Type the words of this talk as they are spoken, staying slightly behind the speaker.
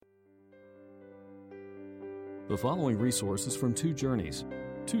The following resource is from Two Journeys.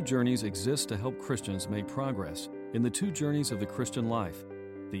 Two Journeys exists to help Christians make progress in the two journeys of the Christian life,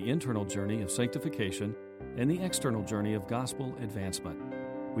 the internal journey of sanctification and the external journey of gospel advancement.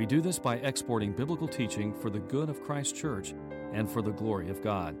 We do this by exporting biblical teaching for the good of Christ's church and for the glory of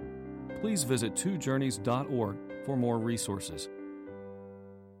God. Please visit twojourneys.org for more resources.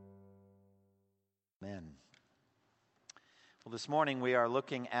 Amen. Well, this morning we are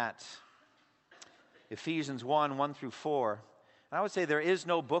looking at Ephesians 1 through 4. And I would say there is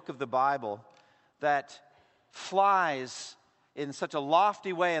no book of the Bible that flies in such a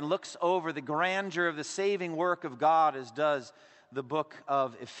lofty way and looks over the grandeur of the saving work of God as does the book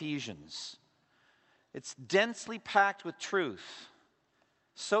of Ephesians. It's densely packed with truth.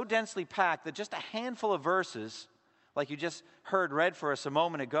 So densely packed that just a handful of verses, like you just heard read for us a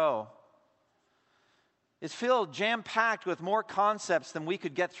moment ago, is filled, jam-packed with more concepts than we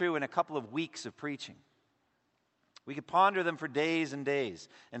could get through in a couple of weeks of preaching. We could ponder them for days and days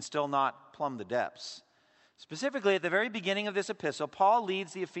and still not plumb the depths. Specifically, at the very beginning of this epistle, Paul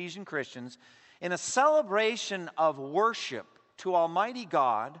leads the Ephesian Christians in a celebration of worship to Almighty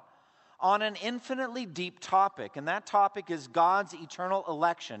God on an infinitely deep topic. And that topic is God's eternal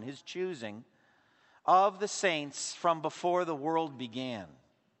election, His choosing of the saints from before the world began.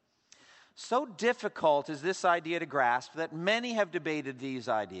 So difficult is this idea to grasp that many have debated these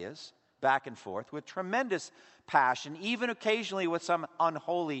ideas back and forth with tremendous passion, even occasionally with some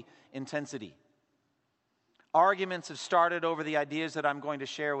unholy intensity. Arguments have started over the ideas that I'm going to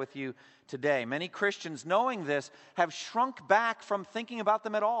share with you today. Many Christians, knowing this, have shrunk back from thinking about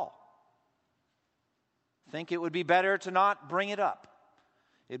them at all. Think it would be better to not bring it up.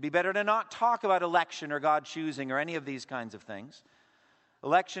 It'd be better to not talk about election or God choosing or any of these kinds of things.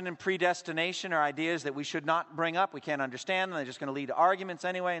 Election and predestination are ideas that we should not bring up. We can't understand them. They're just going to lead to arguments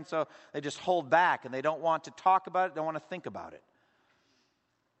anyway, and so they just hold back, and they don't want to talk about it, don't want to think about it.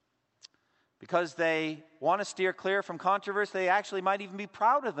 Because they want to steer clear from controversy, they actually might even be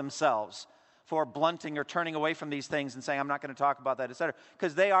proud of themselves for blunting or turning away from these things and saying, I'm not going to talk about that, etc.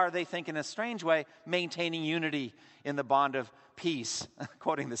 Because they think in a strange way, maintaining unity in the bond of peace,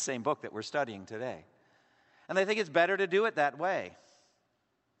 quoting the same book that we're studying today. And they think it's better to do it that way.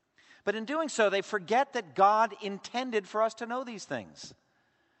 But in doing so, they forget that God intended for us to know these things.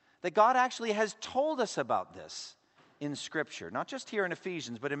 That God actually has told us about this in Scripture. Not just here in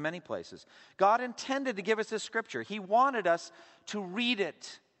Ephesians, but in many places. God intended to give us this Scripture. He wanted us to read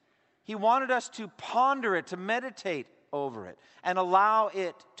it. He wanted us to ponder it, to meditate over it, and allow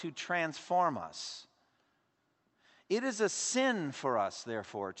it to transform us. It is a sin for us,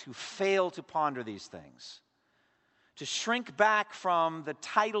 therefore, to fail to ponder these things. To shrink back from the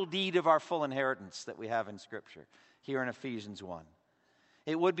title deed of our full inheritance that we have in Scripture, here in Ephesians 1.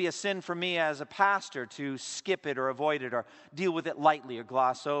 It would be a sin for me as a pastor to skip it or avoid it or deal with it lightly or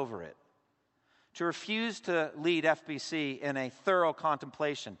gloss over it. To refuse to lead FBC in a thorough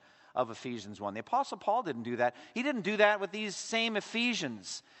contemplation of Ephesians 1. The Apostle Paul didn't do that. He didn't do that with these same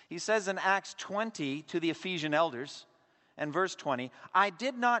Ephesians. He says in Acts 20 to the Ephesian elders, and verse 20, I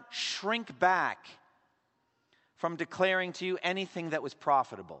did not shrink back from declaring to you anything that was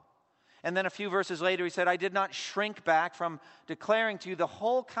profitable. And then a few verses later he said, I did not shrink back from declaring to you the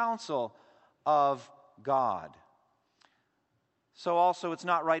whole counsel of God. So also it's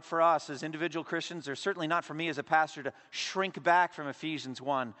not right for us as individual Christians, or certainly not for me as a pastor, to shrink back from Ephesians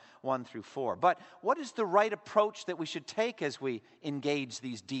 1 through 4. But what is the right approach that we should take as we engage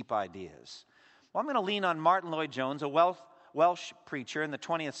these deep ideas? Well, I'm going to lean on Martin Lloyd-Jones, a Welsh preacher in the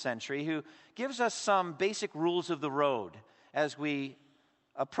 20th century, who gives us some basic rules of the road as we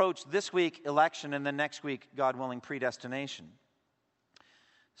approach this week election and then next week, God willing, predestination.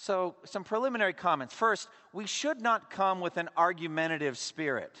 So, some preliminary comments. First, we should not come with an argumentative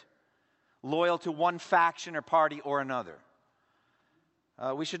spirit, loyal to one faction or party or another.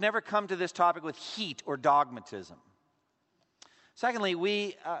 We should never come to this topic with heat or dogmatism. Secondly,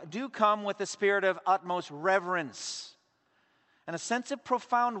 we do come with a spirit of utmost reverence and a sense of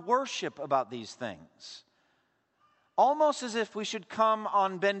profound worship about these things. Almost as if we should come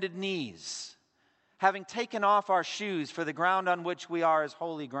on bended knees, having taken off our shoes for the ground on which we are as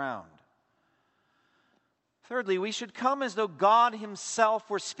holy ground. Thirdly, we should come as though God Himself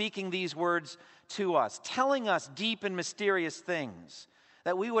were speaking these words to us, telling us deep and mysterious things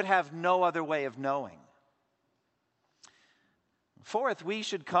that we would have no other way of knowing. Fourth, we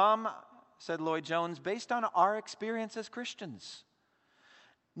should come, said Lloyd-Jones, based on our experience as Christians.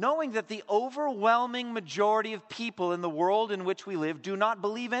 Knowing that the overwhelming majority of people in the world in which we live do not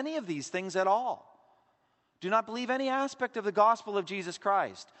believe any of these things at all. do not believe any aspect of the gospel of Jesus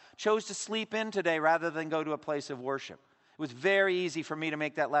Christ, chose to sleep in today rather than go to a place of worship. It was very easy for me to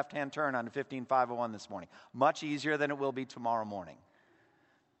make that left-hand turn on 15501 this morning. Much easier than it will be tomorrow morning.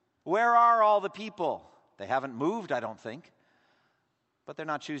 Where are all the people? They haven't moved, I don't think. But they're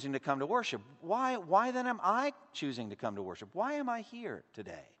not choosing to come to worship. Why then am I choosing to come to worship? Why am I here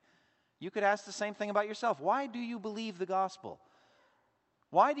today? You could ask the same thing about yourself. Why do you believe the gospel?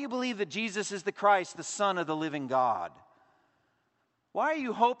 Why do you believe that Jesus is the Christ, the Son of the living God? Why are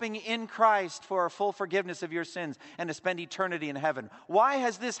you hoping in Christ for a full forgiveness of your sins and to spend eternity in heaven? Why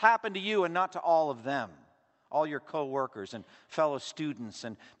has this happened to you and not to all of them? All your co-workers and fellow students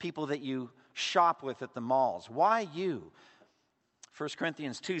and people that you shop with at the malls. Why you? 1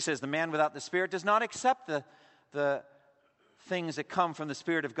 Corinthians 2 says, the man without the Spirit does not accept the things that come from the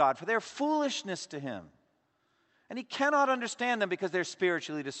Spirit of God, for they're foolishness to him. And he cannot understand them because they're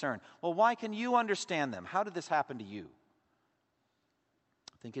spiritually discerned. Well, why can you understand them? How did this happen to you?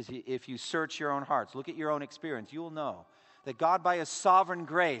 I think if you search your own hearts, look at your own experience, you will know that God by His sovereign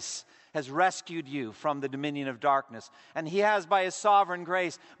grace has rescued you from the dominion of darkness. And He has by His sovereign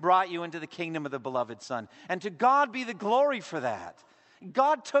grace brought you into the kingdom of the beloved Son. And to God be the glory for that.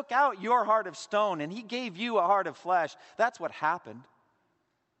 God took out your heart of stone and He gave you a heart of flesh. That's what happened.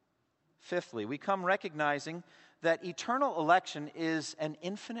 Fifthly, we come recognizing that eternal election is an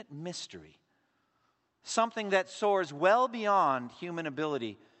infinite mystery. Something that soars well beyond human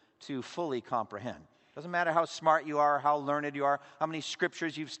ability to fully comprehend. Doesn't matter how smart you are, how learned you are, how many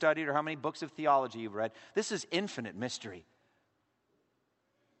scriptures you've studied, or how many books of theology you've read. This is infinite mystery.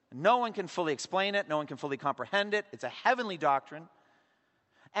 No one can fully explain it. No one can fully comprehend it. It's a heavenly doctrine.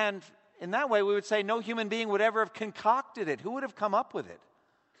 And in that way, we would say no human being would ever have concocted it. Who would have come up with it?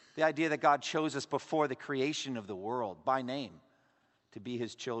 The idea that God chose us before the creation of the world by name to be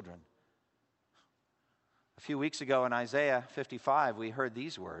His children. A few weeks ago in Isaiah 55, we heard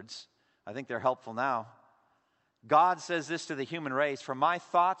these words. I think they're helpful now. God says this to the human race, for my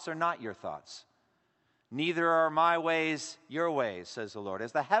thoughts are not your thoughts. Neither are my ways your ways, says the Lord.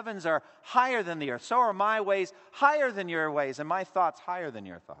 As the heavens are higher than the earth, so are my ways higher than your ways, and my thoughts higher than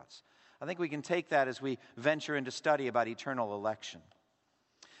your thoughts. I think we can take that as we venture into study about eternal election.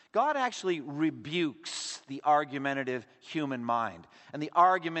 God actually rebukes the argumentative human mind and the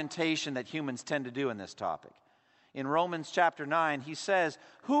argumentation that humans tend to do in this topic. In Romans chapter 9, he says,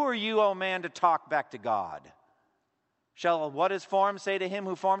 who are you, O man, to talk back to God? Shall what is formed say to him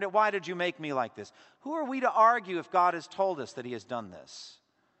who formed it, why did you make me like this? Who are we to argue if God has told us that He has done this?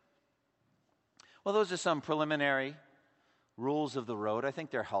 Well, those are some preliminary rules of the road. I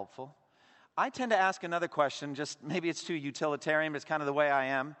think they're helpful. I tend to ask another question, just maybe it's too utilitarian, but it's kind of the way I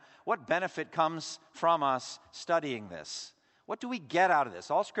am. What benefit comes from us studying this? What do we get out of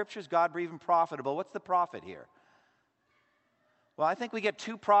this? All Scripture is God-breathed and profitable. What's the profit here? Well, I think we get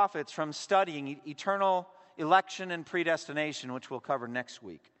two profits from studying eternal election and predestination, which we'll cover next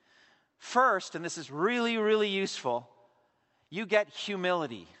week. First, and this is really, really useful, you get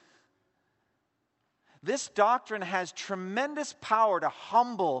humility. This doctrine has tremendous power to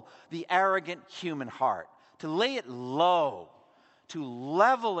humble the arrogant human heart, to lay it low, to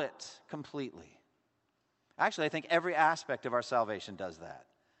level it completely. Actually, I think every aspect of our salvation does that,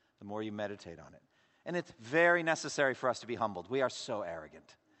 the more you meditate on it. And it's very necessary for us to be humbled. We are so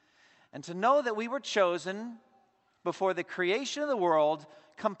arrogant. And to know that we were chosen before the creation of the world,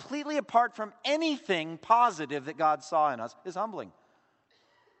 completely apart from anything positive that God saw in us, is humbling.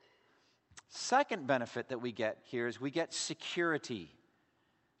 Second benefit that we get here is we get security.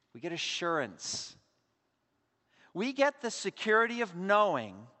 We get assurance. We get the security of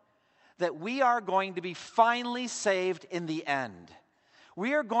knowing that we are going to be finally saved in the end.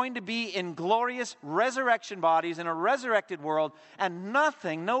 We are going to be in glorious resurrection bodies in a resurrected world, and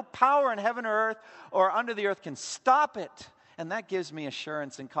nothing, no power in heaven or earth or under the earth can stop it. And that gives me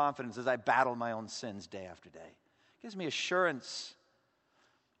assurance and confidence as I battle my own sins day after day. It gives me assurance.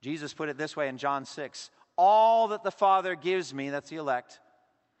 Jesus put it this way in John 6, all that the Father gives me, that's the elect,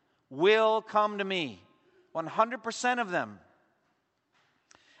 will come to me, 100% of them.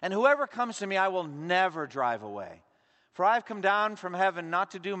 And whoever comes to me, I will never drive away. For I have come down from heaven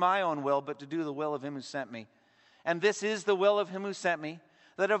not to do my own will, but to do the will of Him who sent me. And this is the will of Him who sent me,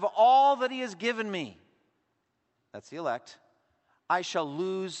 that of all that He has given me, that's the elect, I shall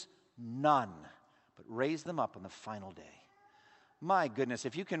lose none, but raise them up on the final day. My goodness,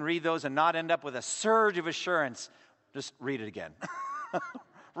 if you can read those and not end up with a surge of assurance, just read it again.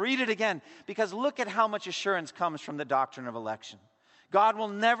 Read it again, because look at how much assurance comes from the doctrine of election. God will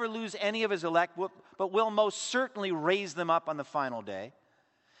never lose any of His elect, but will most certainly raise them up on the final day.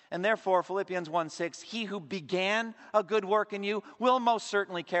 And therefore, Philippians 1:6, he who began a good work in you will most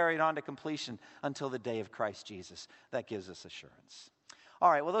certainly carry it on to completion until the day of Christ Jesus. That gives us assurance.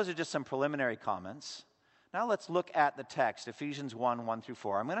 All right, well, those are just some preliminary comments. Now let's look at the text, Ephesians 1 through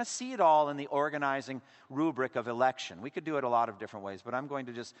 4. I'm going to see it all in the organizing rubric of election. We could do it a lot of different ways, but I'm going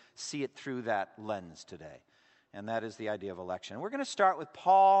to just see it through that lens today. And that is the idea of election. We're going to start with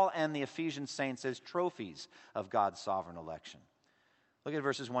Paul and the Ephesian saints as trophies of God's sovereign election. Look at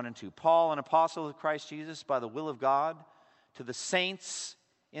verses 1 and 2. Paul, an apostle of Christ Jesus, by the will of God, to the saints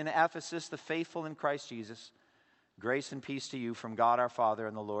in Ephesus, the faithful in Christ Jesus, grace and peace to you from God our Father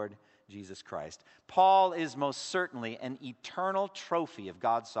and the Lord Jesus Christ. Paul is most certainly an eternal trophy of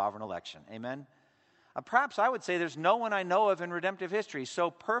God's sovereign election. Amen? Perhaps I would say there's no one I know of in redemptive history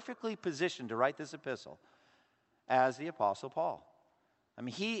so perfectly positioned to write this epistle as the Apostle Paul. I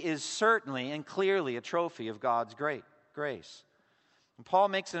mean, he is certainly and clearly a trophy of God's great grace. And Paul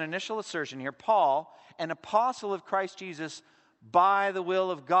makes an initial assertion here. Paul, an apostle of Christ Jesus by the will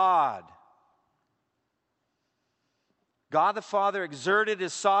of God. God the Father exerted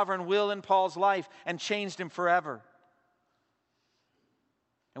his sovereign will in Paul's life and changed him forever.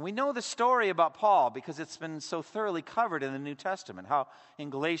 And we know the story about Paul because it's been so thoroughly covered in the New Testament. How in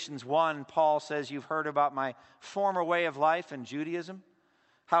Galatians 1, Paul says, you've heard about my former way of life in Judaism.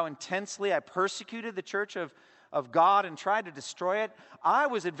 How intensely I persecuted the church of God and tried to destroy it. I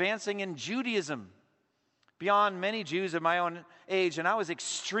was advancing in Judaism beyond many Jews of my own age, and I was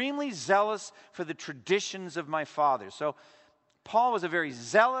extremely zealous for the traditions of my fathers. So Paul was a very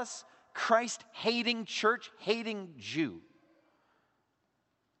zealous, Christ-hating, church-hating Jew.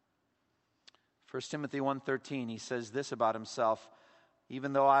 1 Timothy 1:13, he says this about himself,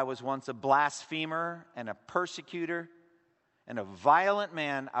 even though I was once a blasphemer and a persecutor and a violent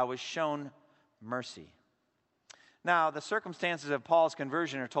man, I was shown mercy. Now, the circumstances of Paul's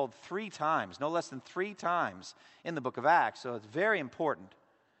conversion are told 3 times, no less than 3 times in the book of Acts, so it's very important.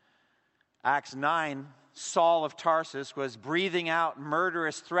 Acts 9, Saul of Tarsus was breathing out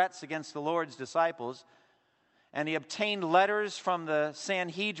murderous threats against the Lord's disciples, and he obtained letters from the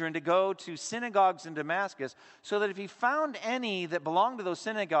Sanhedrin to go to synagogues in Damascus so that if he found any that belonged to those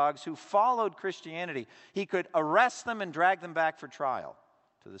synagogues who followed Christianity, he could arrest them and drag them back for trial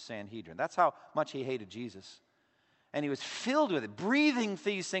to the Sanhedrin. That's how much he hated Jesus. And he was filled with it, breathing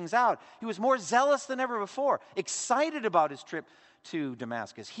these things out. He was more zealous than ever before, excited about his trip to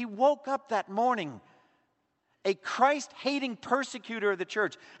Damascus. He woke up that morning a Christ-hating persecutor of the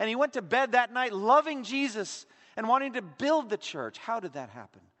church, and he went to bed that night loving Jesus and wanting to build the church. How did that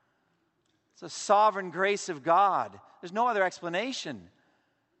happen? It's the sovereign grace of God. There's no other explanation.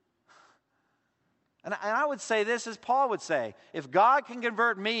 And I would say this as Paul would say, if God can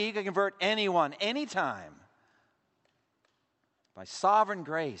convert me, he can convert anyone, anytime. By sovereign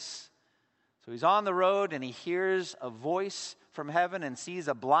grace. So he's on the road and he hears a voice from heaven and sees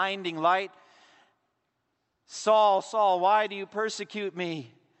a blinding light. Saul, Saul, why do you persecute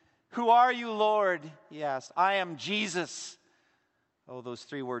me? Who are you, Lord? He asked. I am Jesus. Oh, those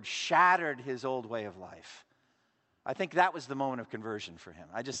 3 words shattered his old way of life. I think that was the moment of conversion for him.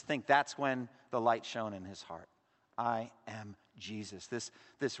 I just think that's when the light shone in his heart. I am Jesus.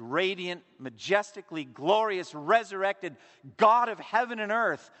 This radiant, majestically glorious, resurrected God of heaven and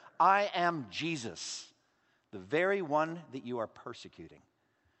earth. I am Jesus, the very one that you are persecuting.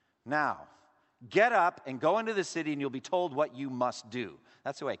 Now, get up and go into the city and you'll be told what you must do.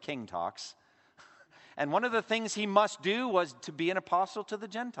 That's the way a king talks. And one of the things he must do was to be an apostle to the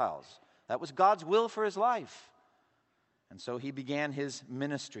Gentiles. That was God's will for his life. And so he began his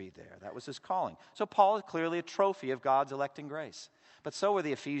ministry there. That was his calling. So Paul is clearly a trophy of God's electing grace. But so were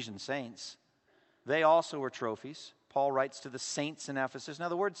the Ephesian saints. They also were trophies. Paul writes to the saints in Ephesus. Now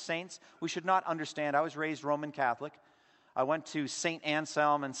the word saints, we should not understand. I was raised Roman Catholic. I went to St.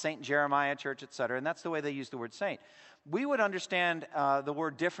 Anselm and St. Jeremiah Church, etc., and that's the way they use the word saint. We would understand the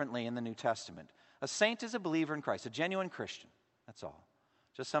word differently in the New Testament. A saint is a believer in Christ, a genuine Christian. That's all.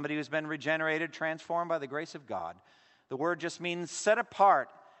 Just somebody who's been regenerated, transformed by the grace of God. The word just means set apart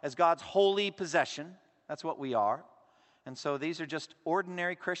as God's holy possession. That's what we are. And so these are just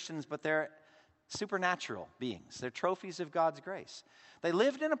ordinary Christians, but they're supernatural beings. They're trophies of God's grace. They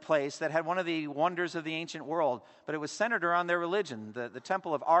lived in a place that had one of the wonders of the ancient world, but it was centered around their religion, the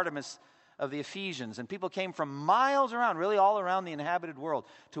temple of Artemis of the Ephesians. And people came from miles around, really all around the inhabited world,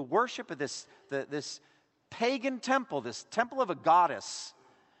 to worship at this pagan temple, this temple of a goddess.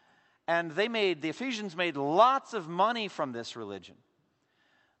 And the Ephesians made lots of money from this religion.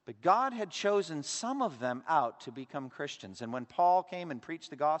 But God had chosen some of them out to become Christians. And when Paul came and preached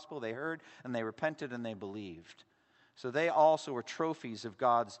the gospel, they heard and they repented and they believed. So they also were trophies of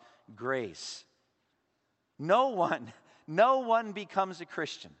God's grace. No one becomes a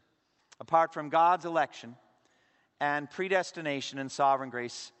Christian apart from God's election and predestination and sovereign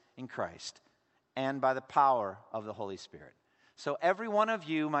grace in Christ and by the power of the Holy Spirit. So every one of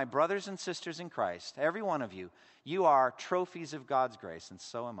you, my brothers and sisters in Christ, every one of you, you are trophies of God's grace, and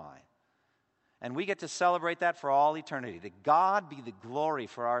so am I. And we get to celebrate that for all eternity. To God be the glory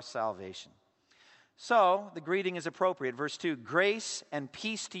for our salvation. So, the greeting is appropriate. Verse 2, grace and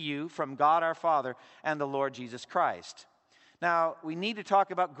peace to you from God our Father and the Lord Jesus Christ. Now, we need to talk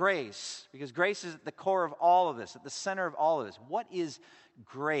about grace, because grace is at the core of all of this, at the center of all of this. What is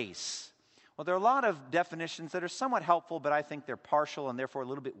grace? Well, there are a lot of definitions that are somewhat helpful, but I think they're partial and therefore a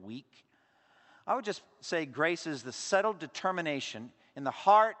little bit weak. I would just say grace is the settled determination in the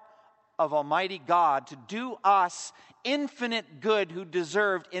heart of Almighty God to do us infinite good who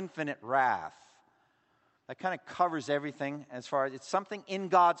deserved infinite wrath. That kind of covers everything as far as it's something in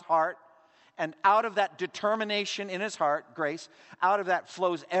God's heart, and out of that determination in his heart, grace, out of that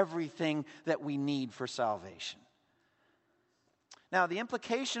flows everything that we need for salvation. Now, the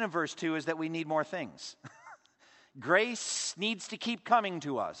implication of verse 2 is that we need more things. Grace needs to keep coming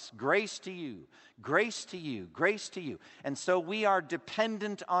to us. Grace to you, grace to you, grace to you. And so we are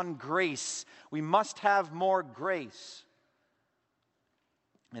dependent on grace. We must have more grace.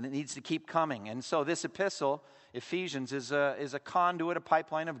 And it needs to keep coming. And so this epistle, Ephesians, is a conduit, a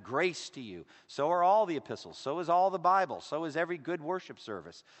pipeline of grace to you. So are all the epistles. So is all the Bible. So is every good worship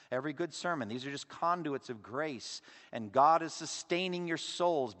service, every good sermon. These are just conduits of grace. And God is sustaining your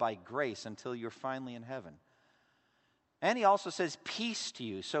souls by grace until you're finally in heaven. And he also says peace to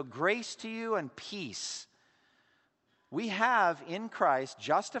you. So grace to you and peace. We have in Christ,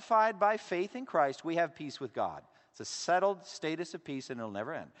 justified by faith in Christ, we have peace with God. It's a settled status of peace, and it'll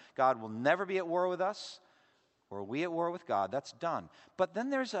never end. God will never be at war with us, or we at war with God. That's done. But then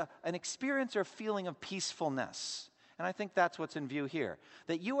there's an experience or feeling of peacefulness. And I think that's what's in view here.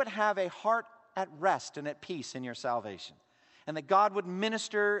 That you would have a heart at rest and at peace in your salvation. And that God would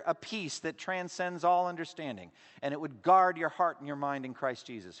minister a peace that transcends all understanding. And it would guard your heart and your mind in Christ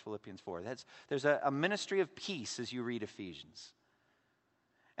Jesus, Philippians 4. There's a ministry of peace as you read Ephesians.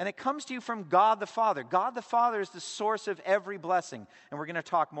 And it comes to you from God the Father. God the Father is the source of every blessing. And we're going to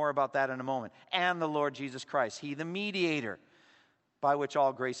talk more about that in a moment. And the Lord Jesus Christ. He, the mediator, by which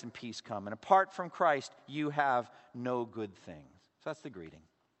all grace and peace come. And apart from Christ, you have no good thing. So that's the greeting.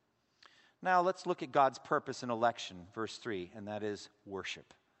 Now let's look at God's purpose in election, verse 3, and that is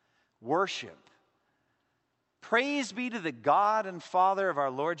worship. Worship. Praise be to the God and Father of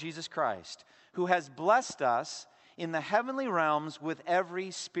our Lord Jesus Christ, who has blessed us in the heavenly realms with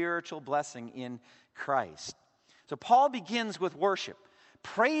every spiritual blessing in Christ. So Paul begins with worship.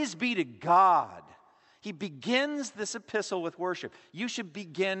 Praise be to God. He begins this epistle with worship. You should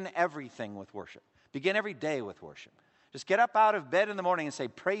begin everything with worship. Begin every day with worship. Just get up out of bed in the morning and say,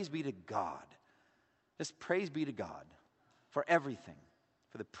 praise be to God. Just praise be to God for everything.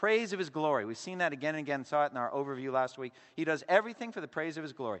 For the praise of his glory. We've seen that again and again. Saw it in our overview last week. He does everything for the praise of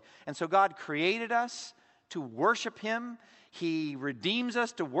his glory. And so God created us to worship him. He redeems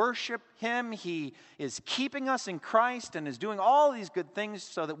us to worship him. He is keeping us in Christ and is doing all these good things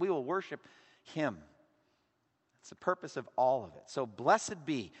so that we will worship him. It's the purpose of all of it. So blessed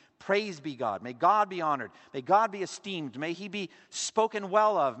be, praise be God. May God be honored. May God be esteemed. May he be spoken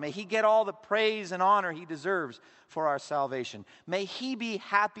well of. May he get all the praise and honor he deserves for our salvation. May he be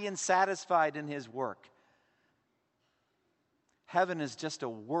happy and satisfied in his work. Heaven is just a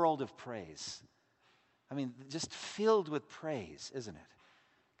world of praise. I mean, just filled with praise, isn't it?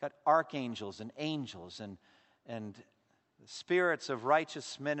 Got archangels and angels and spirits of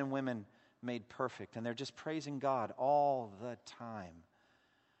righteous men and women made perfect. And they're just praising God all the time.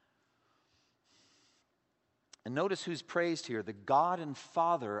 And notice who's praised here, the God and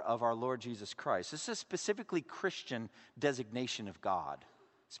Father of our Lord Jesus Christ. This is a specifically Christian designation of God.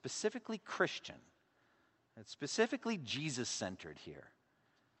 Specifically Christian. It's specifically Jesus-centered here.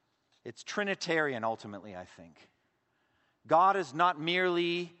 It's Trinitarian, ultimately, I think. God is not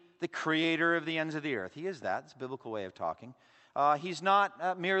merely the creator of the ends of the earth. He is that. It's a biblical way of talking. He's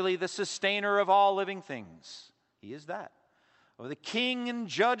not merely the sustainer of all living things. He is that. Or the king and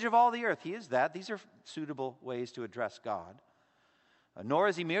judge of all the earth. He is that. These are suitable ways to address God. Nor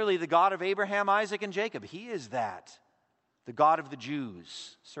is he merely the God of Abraham, Isaac, and Jacob. He is that. The God of the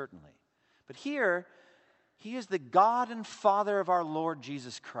Jews, certainly. But here, he is the God and Father of our Lord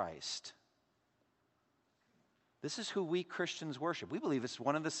Jesus Christ. This is who we Christians worship. We believe it's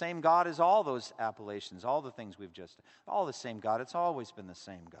one and the same God as all those appellations, all the things we've just, all the same God. It's always been the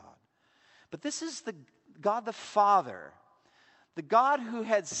same God. But this is the God the Father, the God who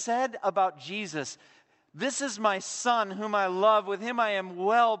had said about Jesus, "This is my Son whom I love, with him I am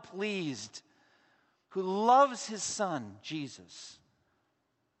well pleased," who loves his Son, Jesus.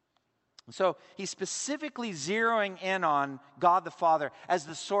 And so he's specifically zeroing in on God the Father as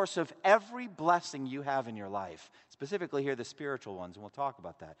the source of every blessing you have in your life. Specifically here, the spiritual ones, and we'll talk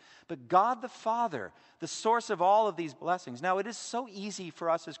about that. But God the Father, the source of all of these blessings. Now, it is so easy for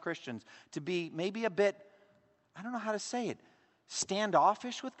us as Christians to be maybe a bit, I don't know how to say it,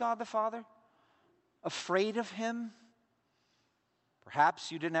 standoffish with God the Father, afraid of him.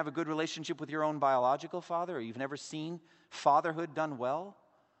 Perhaps you didn't have a good relationship with your own biological father, or you've never seen fatherhood done well.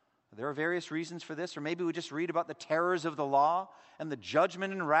 There are various reasons for this, or maybe we just read about the terrors of the law and the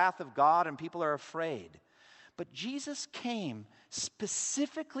judgment and wrath of God, and people are afraid. But Jesus came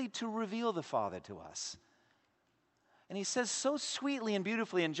specifically to reveal the Father to us. And he says so sweetly and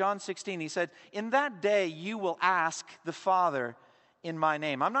beautifully in John 16, he said, "In that day you will ask the Father in my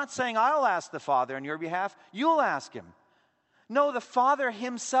name." I'm not saying I'll ask the Father on your behalf. You'll ask him. No, the Father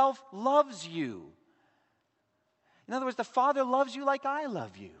himself loves you. In other words, the Father loves you like I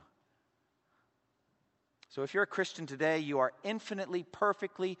love you. So if you're a Christian today, you are infinitely,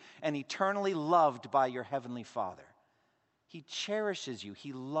 perfectly, and eternally loved by your Heavenly Father. He cherishes you.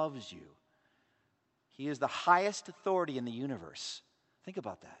 He loves you. He is the highest authority in the universe. Think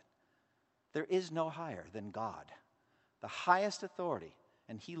about that. There is no higher than God. The highest authority,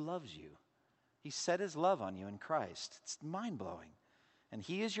 and he loves you. He set his love on you in Christ. It's mind-blowing. And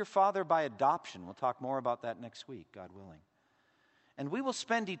he is your Father by adoption. We'll talk more about that next week, God willing. And we will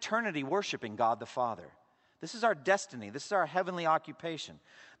spend eternity worshiping God the Father. This is our destiny. This is our heavenly occupation.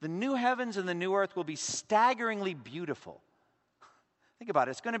 The new heavens and the new earth will be staggeringly beautiful. Think about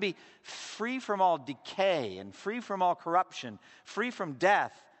it. It's going to be free from all decay and free from all corruption, free from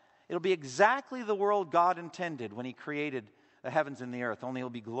death. It'll be exactly the world God intended when he created the heavens and the earth, only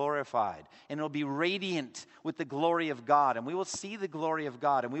it'll be glorified. And it'll be radiant with the glory of God. And we will see the glory of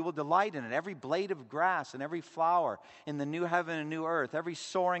God, and we will delight in it. Every blade of grass and every flower in the new heaven and new earth, every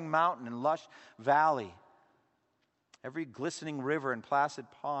soaring mountain and lush valley, every glistening river and placid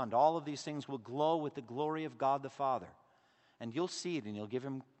pond, all of these things will glow with the glory of God the Father. And you'll see it, and you'll give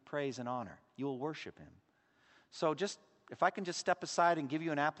him praise and honor. You will worship him. So if I can just step aside and give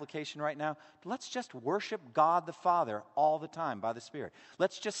you an application right now, let's just worship God the Father all the time by the Spirit.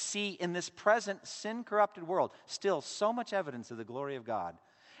 Let's just see in this present sin-corrupted world still so much evidence of the glory of God.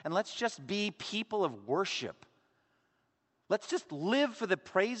 And let's just be people of worship. Let's just live for the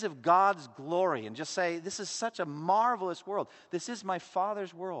praise of God's glory and just say, this is such a marvelous world. This is my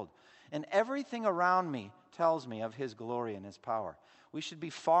Father's world. And everything around me tells me of his glory and his power. We should be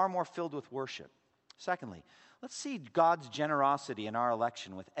far more filled with worship. Secondly, let's see God's generosity in our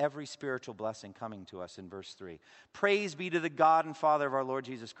election with every spiritual blessing coming to us in verse 3. Praise be to the God and Father of our Lord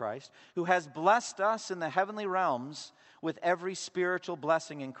Jesus Christ, who has blessed us in the heavenly realms with every spiritual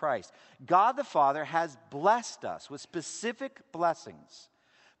blessing in Christ. God the Father has blessed us with specific blessings,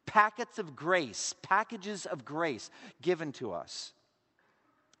 packages of grace given to us.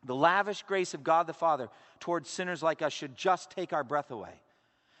 The lavish grace of God the Father towards sinners like us should just take our breath away.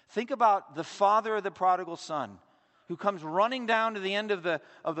 Think about the father of the prodigal son who comes running down to the end of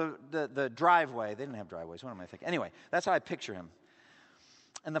the driveway. They didn't have driveways. What am I thinking? Anyway, that's how I picture him.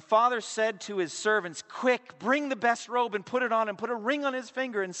 And the father said to his servants, "Quick, bring the best robe and put it on him. Put a ring on his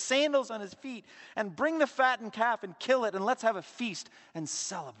finger and sandals on his feet. And bring the fattened calf and kill it. And let's have a feast and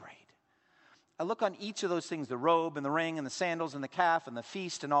celebrate." I look on each of those things, the robe and the ring and the sandals and the calf and the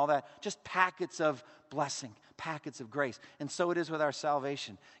feast and all that, just packets of blessing, packets of grace. And so it is with our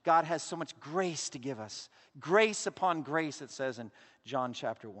salvation. God has so much grace to give us. Grace upon grace, it says in John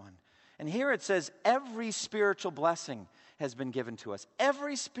chapter 1. And here it says every spiritual blessing has been given to us.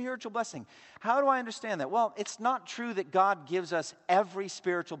 Every spiritual blessing. How do I understand that? Well, it's not true that God gives us every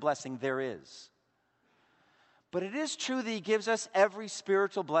spiritual blessing there is. But it is true that he gives us every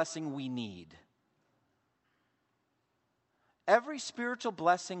spiritual blessing we need. Every spiritual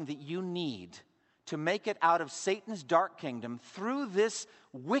blessing that you need to make it out of Satan's dark kingdom through this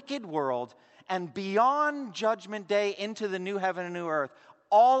wicked world and beyond Judgment Day into the new heaven and new earth,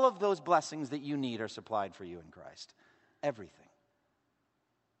 all of those blessings that you need are supplied for you in Christ. Everything.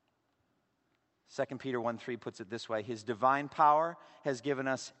 2 Peter 1:3 puts it this way: his divine power has given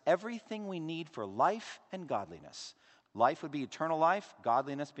us everything we need for life and godliness. Life would be eternal life,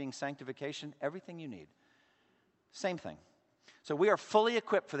 godliness being sanctification, everything you need. Same thing. So we are fully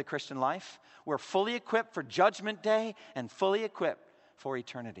equipped for the Christian life. We're fully equipped for Judgment Day and fully equipped for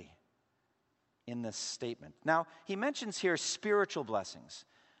eternity in this statement. Now, he mentions here spiritual blessings.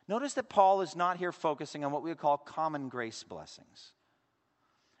 Notice that Paul is not here focusing on what we would call common grace blessings.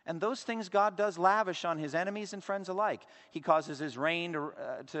 And those things God does lavish on his enemies and friends alike. He causes his rain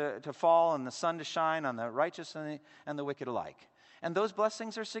to fall and the sun to shine on the righteous and the wicked alike. And those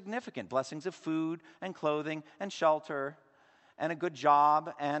blessings are significant. Blessings of food and clothing and shelter and a good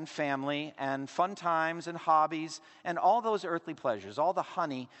job and family and fun times and hobbies and all those earthly pleasures, all the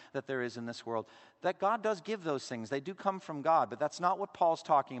honey that there is in this world. That God does give those things. They do come from God, but that's not what Paul's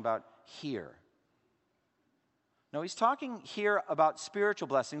talking about here. No, he's talking here about spiritual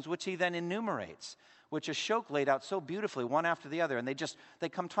blessings, which he then enumerates, which Ashok laid out so beautifully, one after the other, and they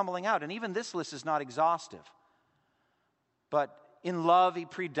come tumbling out. And even this list is not exhaustive. But in love, he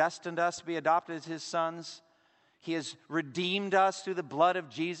predestined us to be adopted as his sons. He has redeemed us through the blood of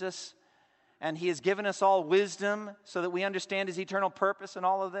Jesus. And he has given us all wisdom so that we understand his eternal purpose in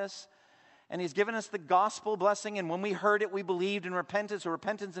all of this. And he's given us the gospel blessing, and when we heard it, we believed in repentance, or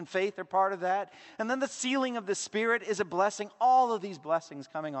repentance and faith are part of that. And then the sealing of the Spirit is a blessing. All of these blessings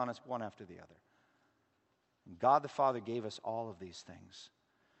coming on us one after the other. And God the Father gave us all of these things.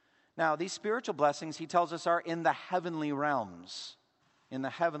 Now, these spiritual blessings, he tells us, are in the heavenly realms. In the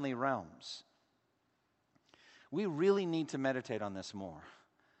heavenly realms. We really need to meditate on this more.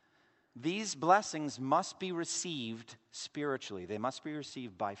 These blessings must be received spiritually. They must be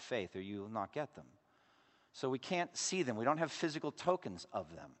received by faith, or you will not get them. So we can't see them. We don't have physical tokens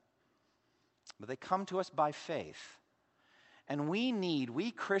of them. But they come to us by faith. And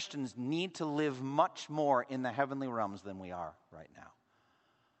we Christians need to live much more in the heavenly realms than we are right now.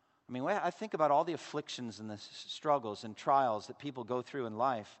 I mean, I think about all the afflictions and the struggles and trials that people go through in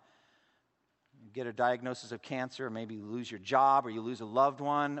life. You get a diagnosis of cancer, or maybe you lose your job, or you lose a loved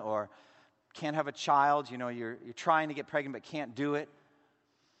one, or can't have a child. You know, you're trying to get pregnant but can't do it.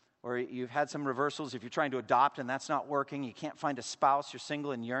 Or you've had some reversals if you're trying to adopt and that's not working. You can't find a spouse. You're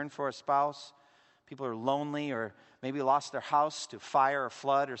single and yearn for a spouse. People are lonely, or maybe lost their house to fire or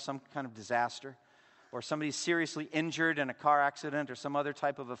flood or some kind of disaster. Or somebody's seriously injured in a car accident or some other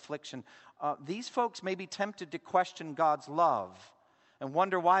type of affliction. These folks may be tempted to question God's love and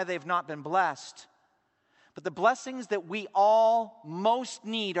wonder why they've not been blessed. But the blessings that we all most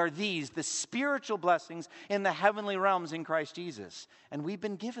need are these, the spiritual blessings in the heavenly realms in Christ Jesus. And we've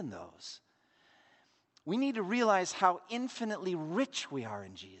been given those. We need to realize how infinitely rich we are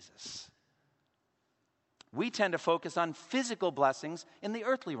in Jesus. We tend to focus on physical blessings in the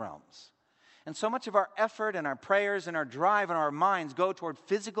earthly realms. And so much of our effort and our prayers and our drive and our minds go toward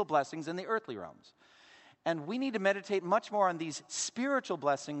physical blessings in the earthly realms. And we need to meditate much more on these spiritual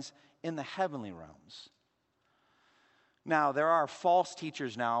blessings in the heavenly realms. Now, there are false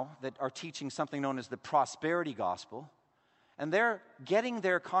teachers now that are teaching something known as the prosperity gospel. And they're getting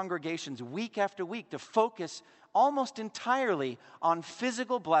their congregations week after week to focus almost entirely on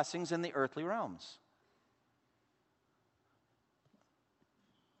physical blessings in the earthly realms.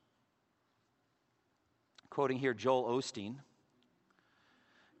 Quoting here Joel Osteen.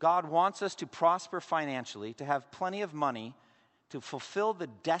 God wants us to prosper financially, to have plenty of money, to fulfill the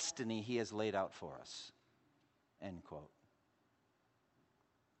destiny he has laid out for us. End quote.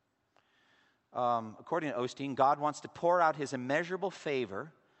 According to Osteen, God wants to pour out his immeasurable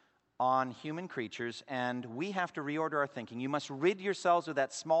favor on human creatures, and we have to reorder our thinking. You must rid yourselves of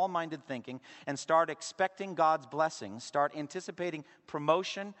that small-minded thinking and start expecting God's blessings. Start anticipating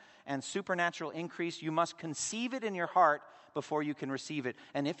promotion and supernatural increase. You must conceive it in your heart before you can receive it.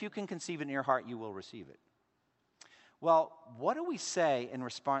 And if you can conceive it in your heart, you will receive it. Well, what do we say in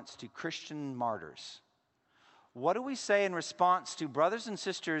response to Christian martyrs? What do we say in response to brothers and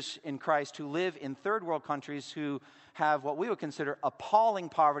sisters in Christ who live in third world countries who have what we would consider appalling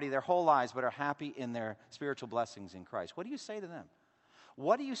poverty their whole lives but are happy in their spiritual blessings in Christ? What do you say to them?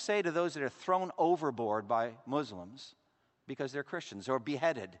 What do you say to those that are thrown overboard by Muslims because they're Christians, or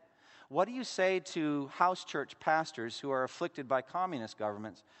beheaded? What do you say to house church pastors who are afflicted by communist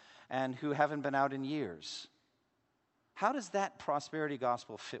governments and who haven't been out in years? How does that prosperity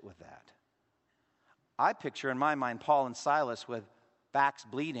gospel fit with that? I picture in my mind Paul and Silas with backs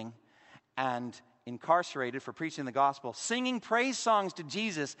bleeding and incarcerated for preaching the gospel, singing praise songs to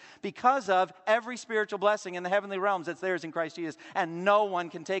Jesus because of every spiritual blessing in the heavenly realms that's theirs in Christ Jesus, and no one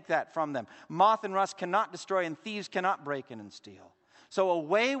can take that from them. Moth and rust cannot destroy, and thieves cannot break in and steal. So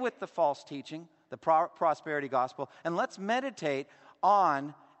away with the false teaching, the prosperity gospel, and let's meditate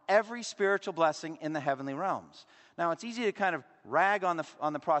on every spiritual blessing in the heavenly realms. Now, it's easy to kind of rag on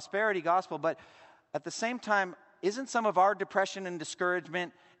the prosperity gospel, but at the same time, isn't some of our depression and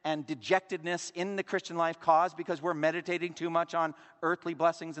discouragement and dejectedness in the Christian life caused because we're meditating too much on earthly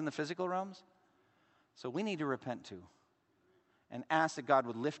blessings in the physical realms? So we need to repent too. and ask that God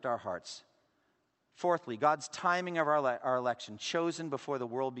would lift our hearts. Fourthly, God's timing of our election, chosen before the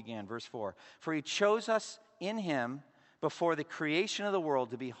world began. Verse 4, for he chose us in him before the creation of the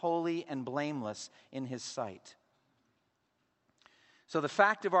world to be holy and blameless in his sight. So the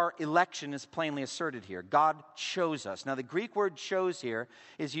fact of our election is plainly asserted here. God chose us. Now the Greek word chose here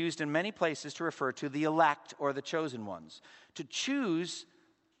is used in many places to refer to the elect or the chosen ones. To choose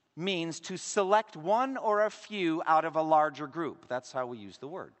means to select one or a few out of a larger group. That's how we use the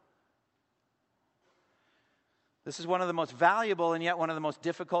word. This is one of the most valuable and yet one of the most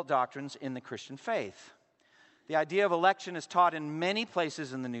difficult doctrines in the Christian faith. The idea of election is taught in many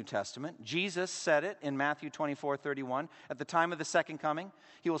places in the New Testament. Jesus said it in Matthew 24:31. At the time of the second coming,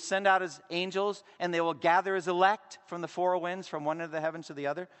 he will send out his angels, and they will gather his elect from the four winds, from one end of the heavens to the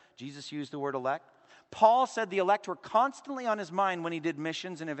other. Jesus used the word elect. Paul said the elect were constantly on his mind when he did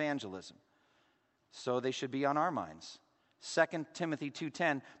missions and evangelism. So they should be on our minds. 2 Timothy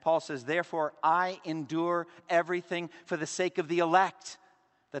 2:10, Paul says, therefore I endure everything for the sake of the elect,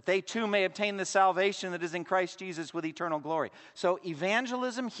 that they too may obtain the salvation that is in Christ Jesus with eternal glory. So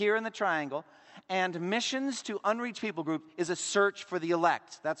evangelism here in the triangle and missions to unreached people group is a search for the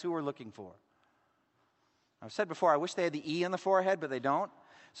elect. That's who we're looking for. I've said before, I wish they had the E on the forehead, but they don't.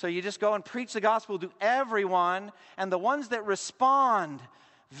 So you just go and preach the gospel to everyone, and the ones that respond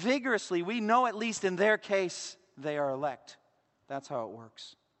vigorously, we know at least in their case, they are elect. That's how it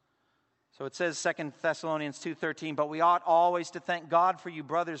works. So it says 2 Thessalonians 2:13, but we ought always to thank God for you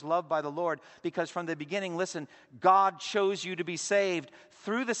brothers loved by the Lord, because from the beginning, listen, God chose you to be saved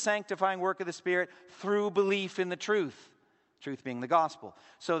through the sanctifying work of the Spirit, through belief in the truth. Truth being the gospel.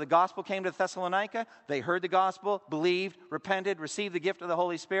 So the gospel came to Thessalonica, they heard the gospel, believed, repented, received the gift of the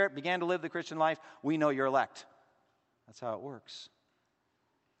Holy Spirit, began to live the Christian life. We know you're elect. That's how it works.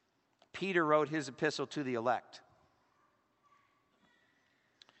 Peter wrote his epistle to the elect.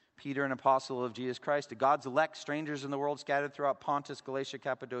 Peter, an apostle of Jesus Christ, to God's elect, strangers in the world scattered throughout Pontus, Galatia,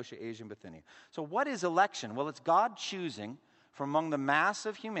 Cappadocia, Asia, and Bithynia. So what is election? Well, it's God choosing from among the mass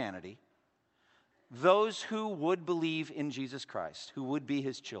of humanity those who would believe in Jesus Christ, who would be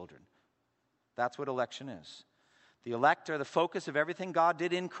his children. That's what election is. The elect are the focus of everything God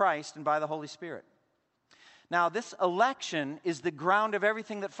did in Christ and by the Holy Spirit. Now, this election is the ground of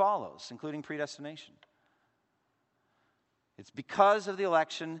everything that follows, including predestination. It's because of the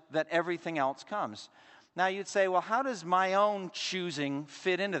election that everything else comes. Now, you'd say, well, how does my own choosing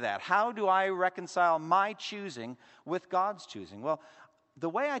fit into that? How do I reconcile my choosing with God's choosing? Well, the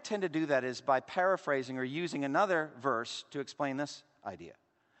way I tend to do that is by paraphrasing or using another verse to explain this idea.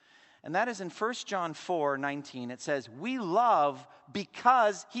 And that is in 1 John 4:19. It says, we love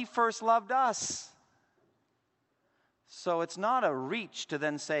because he first loved us. So it's not a reach to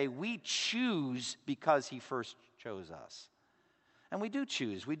then say we choose because he first chose us. And we do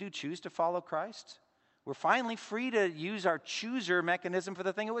choose. We do choose to follow Christ. We're finally free to use our chooser mechanism for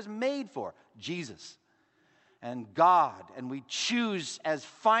the thing it was made for, Jesus and God. And we choose as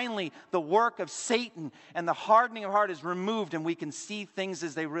finally the work of Satan and the hardening of heart is removed and we can see things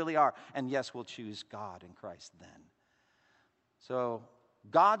as they really are. And yes, we'll choose God and Christ then. So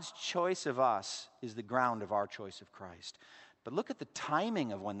God's choice of us is the ground of our choice of Christ. But look at the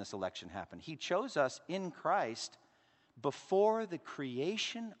timing of when this election happened. He chose us in Christ before the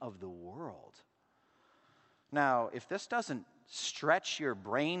creation of the world. Now, if this doesn't stretch your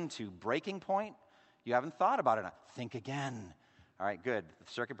brain to breaking point, you haven't thought about it. Think again. All right, good.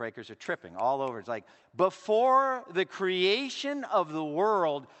 The circuit breakers are tripping all over. It's like, before the creation of the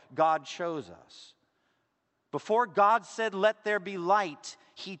world, God chose us. Before God said, let there be light,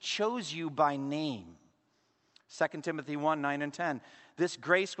 he chose you by name. 2 Timothy 1:9 and 10. This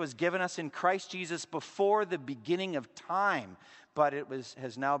grace was given us in Christ Jesus before the beginning of time, but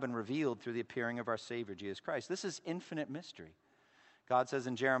has now been revealed through the appearing of our Savior, Jesus Christ. This is infinite mystery. God says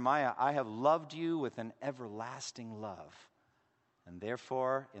in Jeremiah, I have loved you with an everlasting love, and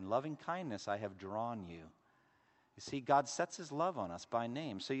therefore in loving kindness I have drawn you. You see, God sets his love on us by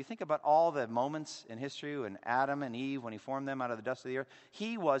name. So you think about all the moments in history when Adam and Eve, when he formed them out of the dust of the earth,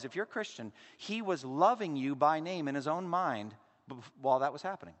 he was, if you're a Christian, he was loving you by name in his own mind while that was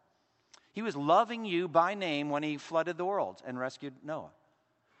happening. He was loving you by name when he flooded the world and rescued Noah.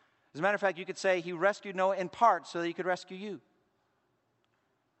 As a matter of fact, you could say he rescued Noah in part so that he could rescue you.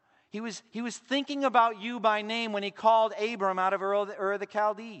 He was thinking about you by name when he called Abram out of Ur of the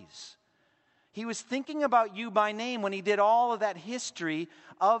Chaldees. He was thinking about you by name when he did all of that history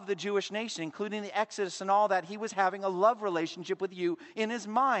of the Jewish nation, including the Exodus and all that. He was having a love relationship with you in his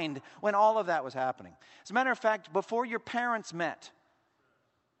mind when all of that was happening. As a matter of fact, before your parents met,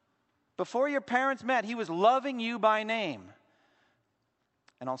 he was loving you by name.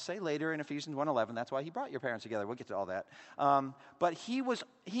 And I'll say later in Ephesians 1:11, that's why he brought your parents together. We'll get to all that. But he was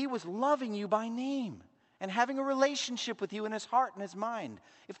loving you by name and having a relationship with you in his heart and his mind.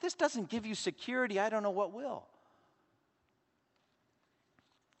 If this doesn't give you security, I don't know what will.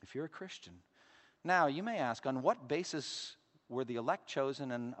 If you're a Christian. Now, you may ask, on what basis were the elect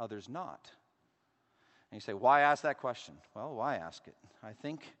chosen and others not? And you say, why ask that question? Well, why ask it? I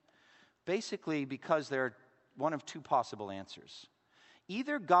think basically because there are one of two possible answers.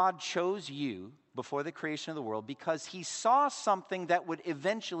 Either God chose you before the creation of the world because he saw something that would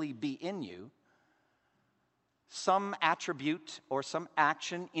eventually be in you, some attribute or some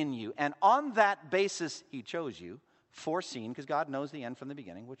action in you, and on that basis he chose you, foreseen, because God knows the end from the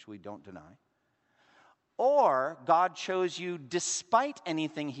beginning, which we don't deny. Or God chose you despite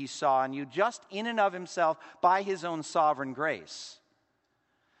anything he saw in you, just in and of himself, by his own sovereign grace.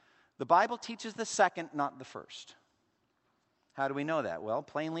 The Bible teaches the second, not the first. How do we know that? Well,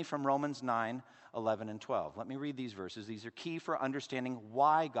 plainly from Romans 9:11 and 12. Let me read these verses. These are key for understanding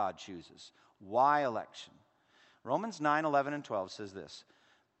why God chooses, why election. Romans 9:11 and 12 says this.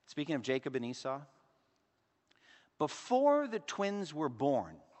 Speaking of Jacob and Esau, before the twins were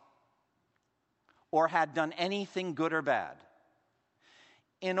born or had done anything good or bad,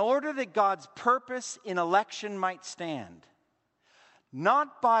 in order that God's purpose in election might stand,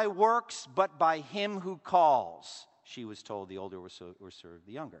 not by works, but by him who calls. She was told the older were served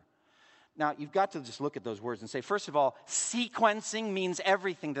the younger. Now, you've got to just look at those words and say, first of all, sequencing means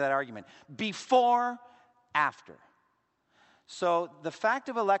everything to that argument. Before, after. So the fact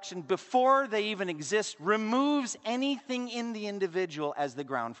of election, before they even exist, removes anything in the individual as the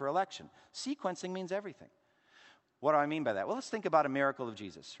ground for election. Sequencing means everything. What do I mean by that? Well, let's think about a miracle of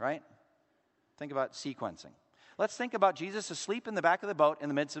Jesus, right? Think about sequencing. Let's think about Jesus asleep in the back of the boat in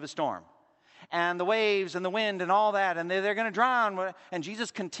the midst of a storm. And the waves and the wind and all that, and they're going to drown. And Jesus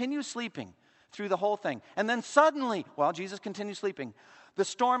continues sleeping through the whole thing. And then suddenly, while Jesus continues sleeping, the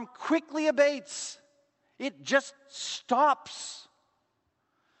storm quickly abates. It just stops.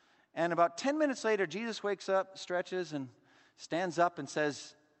 And about 10 minutes later, Jesus wakes up, stretches, and stands up and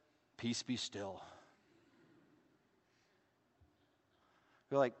says, "Peace be still."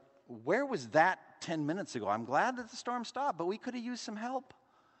 You're like, where was that 10 minutes ago? I'm glad that the storm stopped, but we could have used some help.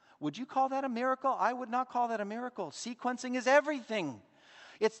 Would you call that a miracle? I would not call that a miracle. Sequencing is everything.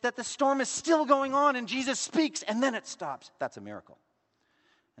 It's that the storm is still going on and Jesus speaks and then it stops. That's a miracle.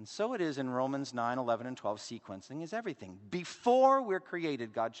 And so it is in Romans 9:11 and 12. Sequencing is everything. Before we're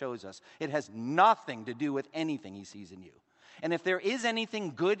created, God chose us. It has nothing to do with anything he sees in you. And if there is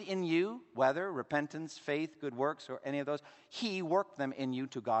anything good in you, whether repentance, faith, good works, or any of those, he worked them in you.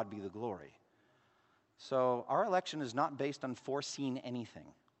 To God be the glory. So our election is not based on foreseen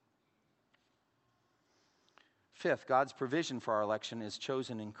anything. Fifth, God's provision for our election is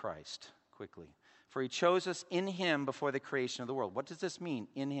chosen in Christ. Quickly. For he chose us in him before the creation of the world. What does this mean,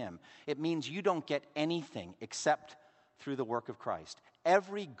 in him? It means you don't get anything except through the work of Christ.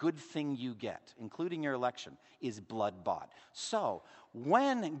 Every good thing you get, including your election, is blood-bought. So,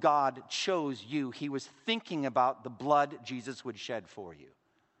 when God chose you, he was thinking about the blood Jesus would shed for you.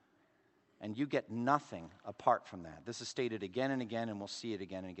 And you get nothing apart from that. This is stated again and again, and we'll see it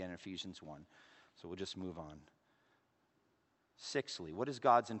again and again in Ephesians 1. So we'll just move on. Sixthly, what is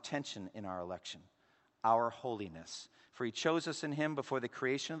God's intention in our election? Our holiness. For he chose us in him before the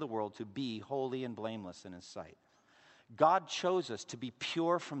creation of the world to be holy and blameless in his sight. God chose us to be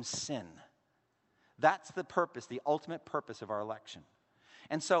pure from sin. That's the purpose, the ultimate purpose of our election.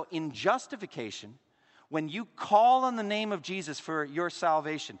 And so in justification, when you call on the name of Jesus for your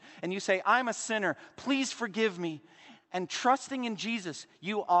salvation, and you say, "I'm a sinner, please forgive me," and trusting in Jesus,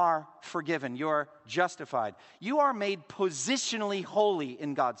 you are forgiven. You're justified. You are made positionally holy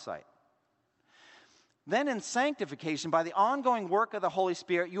in God's sight. Then in sanctification, by the ongoing work of the Holy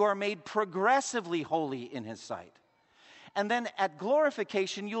Spirit, you are made progressively holy in his sight. And then at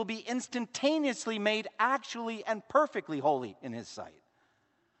glorification, you'll be instantaneously made actually and perfectly holy in his sight.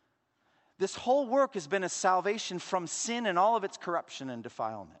 This whole work has been a salvation from sin and all of its corruption and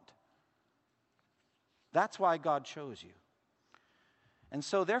defilement. That's why God chose you. And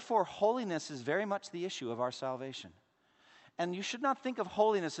so therefore, holiness is very much the issue of our salvation. And you should not think of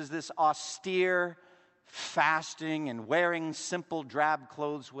holiness as this austere fasting and wearing simple drab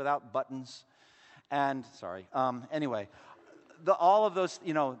clothes without buttons. And, anyway, all of those,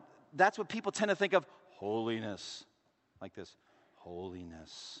 that's what people tend to think of holiness. Like this,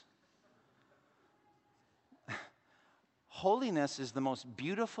 holiness. Holiness is the most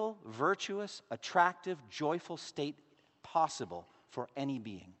beautiful, virtuous, attractive, joyful state possible for any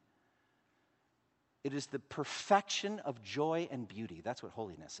being. It is the perfection of joy and beauty. That's what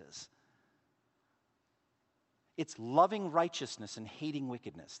holiness is. It's loving righteousness and hating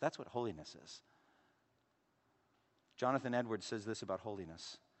wickedness. That's what holiness is. Jonathan Edwards says this about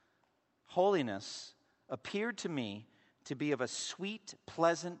holiness. Holiness appeared to me to be of a sweet,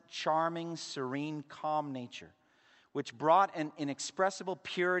 pleasant, charming, serene, calm nature, which brought an inexpressible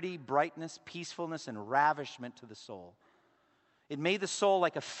purity, brightness, peacefulness, and ravishment to the soul. It made the soul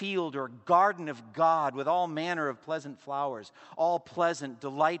like a field or a garden of God with all manner of pleasant flowers, all pleasant,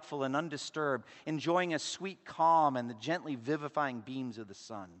 delightful, and undisturbed, enjoying a sweet calm and the gently vivifying beams of the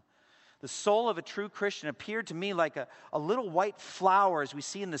sun. The soul of a true Christian appeared to me like a little white flower as we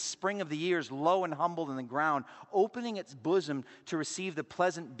see in the spring of the years, low and humbled in the ground, opening its bosom to receive the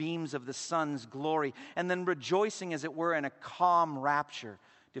pleasant beams of the sun's glory, and then rejoicing, as it were, in a calm rapture,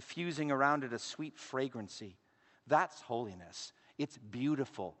 diffusing around it a sweet fragrancy. That's holiness. It's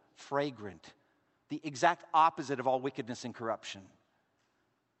beautiful, fragrant, the exact opposite of all wickedness and corruption.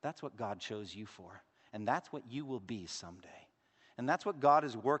 That's what God chose you for, and that's what you will be someday. And that's what God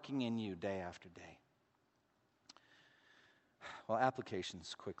is working in you day after day. Well,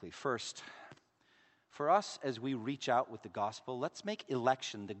 applications quickly. First, for us as we reach out with the gospel, let's make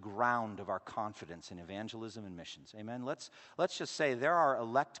election the ground of our confidence in evangelism and missions. Amen? Let's just say there are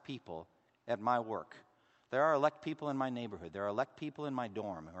elect people at my work. There are elect people in my neighborhood. There are elect people in my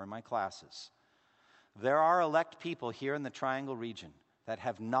dorm or in my classes. There are elect people here in the Triangle region that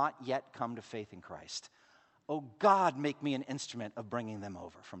have not yet come to faith in Christ. Oh, God, make me an instrument of bringing them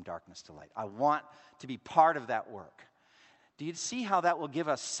over from darkness to light. I want to be part of that work. Do you see how that will give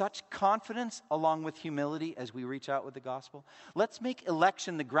us such confidence along with humility as we reach out with the gospel? Let's make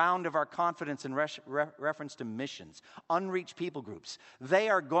election the ground of our confidence in reference to missions, unreached people groups. They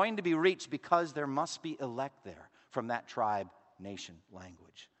are going to be reached because there must be elect there from that tribe, nation,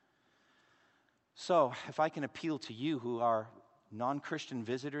 language. So, if I can appeal to you who are non-Christian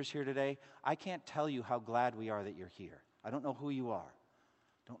visitors here today, I can't tell you how glad we are that you're here. I don't know who you are.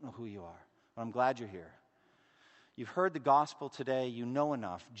 Don't know who you are. But I'm glad you're here. You've heard the gospel today. You know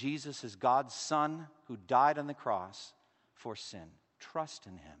enough. Jesus is God's Son who died on the cross for sin. Trust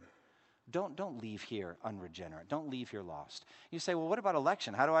in Him. Don't leave here unregenerate. Don't leave here lost. You say, well, what about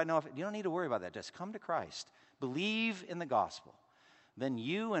election? How do I know if... You don't need to worry about that. Just come to Christ. Believe in the gospel. Then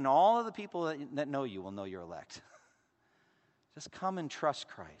you and all of the people that know you will know you're elect. Just come and trust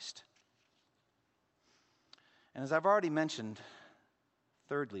Christ. And as I've already mentioned,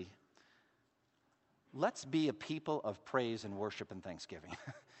 thirdly, let's be a people of praise and worship and thanksgiving.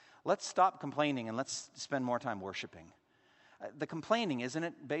 Let's stop complaining and let's spend more time worshiping. The complaining, isn't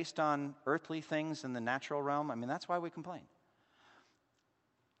it based on earthly things in the natural realm? I mean, that's why we complain.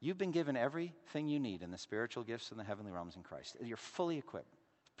 You've been given everything you need in the spiritual gifts in the heavenly realms in Christ. You're fully equipped.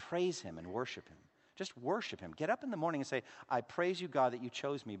 Praise Him and worship Him. Just worship Him. Get up in the morning and say, I praise you, God, that you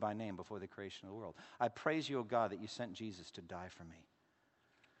chose me by name before the creation of the world. I praise you, O God, that you sent Jesus to die for me.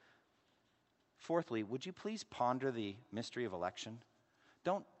 Fourthly, would you please ponder the mystery of election?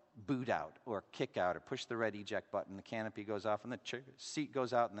 Don't boot out or kick out or push the red eject button. The canopy goes off and the seat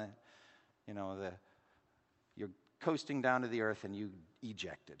goes out and you're coasting down to the earth and you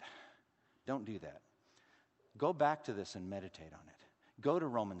ejected. Don't do that. Go back to this and meditate on it. Go to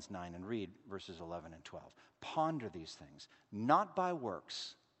Romans 9 and read verses 11 and 12. Ponder these things, not by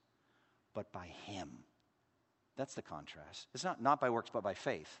works, but by Him. That's the contrast. It's not by works, but by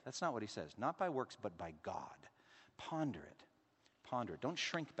faith. That's not what he says. Not by works, but by God. Ponder it. Ponder it. Don't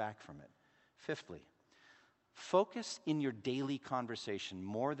shrink back from it. Fifthly, focus in your daily conversation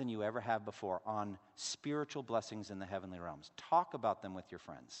more than you ever have before on spiritual blessings in the heavenly realms. Talk about them with your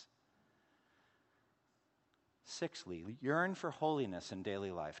friends. Sixthly, yearn for holiness in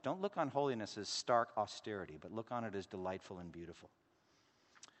daily life. Don't look on holiness as stark austerity, but look on it as delightful and beautiful.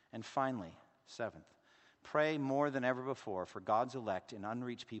 And finally, seventh, pray more than ever before for God's elect and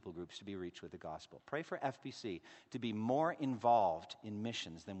unreached people groups to be reached with the gospel. Pray for FBC to be more involved in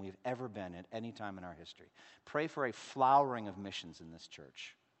missions than we've ever been at any time in our history. Pray for a flowering of missions in this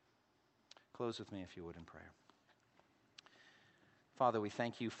church. Close with me, if you would, in prayer. Father, we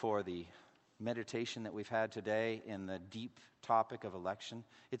thank you for the meditation that we've had today in the deep topic of election.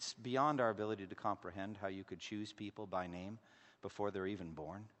 It's beyond our ability to comprehend how you could choose people by name before they're even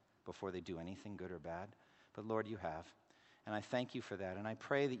born, before they do anything good or bad. But Lord, you have. And I thank you for that. And I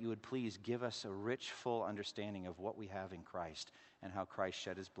pray that you would please give us a rich, full understanding of what we have in Christ and how Christ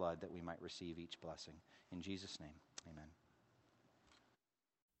shed his blood that we might receive each blessing. In Jesus' name, amen.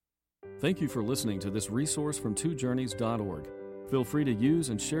 Thank you for listening to this resource from twojourneys.org. Feel free to use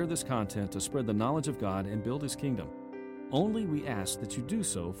and share this content to spread the knowledge of God and build his kingdom. Only we ask that you do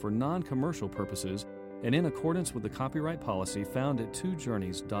so for non-commercial purposes and in accordance with the copyright policy found at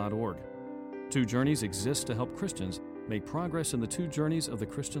twojourneys.org. Two Journeys exists to help Christians make progress in the two journeys of the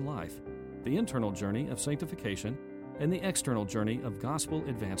Christian life, the internal journey of sanctification and the external journey of gospel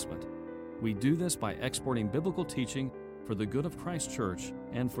advancement. We do this by exporting biblical teaching for the good of Christ's church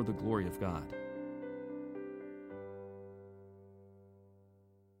and for the glory of God.